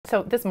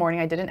So this morning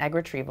I did an egg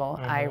retrieval.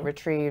 I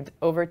retrieved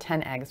over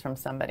 10 eggs from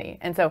somebody.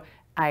 And so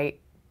I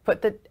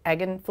put the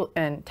egg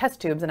in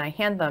test tubes and I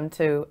hand them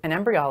to an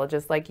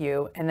embryologist like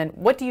you. And then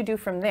what do you do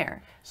from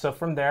there? So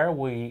from there,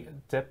 we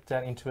dip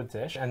that into a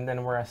dish, and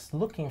then we're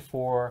looking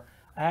for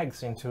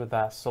eggs into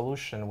that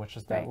solution, which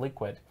is that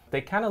liquid.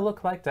 They kind of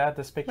look like that,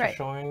 this picture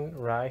showing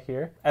right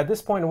here. At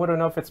this point, we don't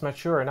know if it's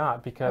mature or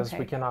not because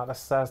we cannot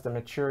assess the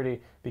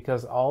maturity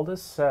because all the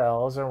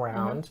cells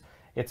around,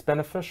 it's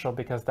beneficial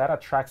because that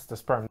attracts the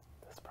sperm.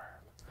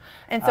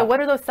 And so what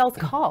are those cells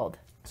called?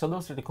 So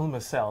those are the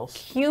cumulus cells.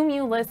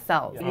 Cumulus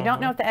cells. You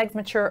don't know if the egg's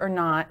mature or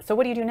not. So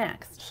what do you do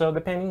next? So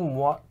depending on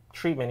what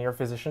treatment your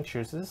physician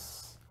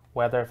chooses,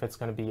 whether if it's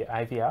going to be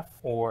IVF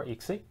or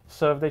ICSI.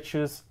 So if they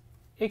choose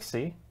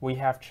ICSI, we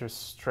have to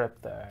strip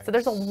the eggs. So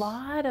there's a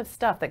lot of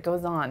stuff that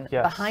goes on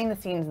behind the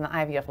scenes in the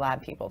IVF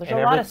lab, people. There's a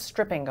lot of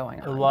stripping going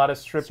on. A lot of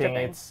stripping.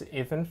 It's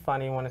even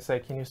funny when I say,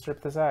 can you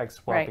strip these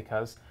eggs? Well,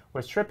 because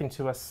we're stripping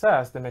to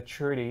assess the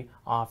maturity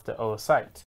of the oocyte.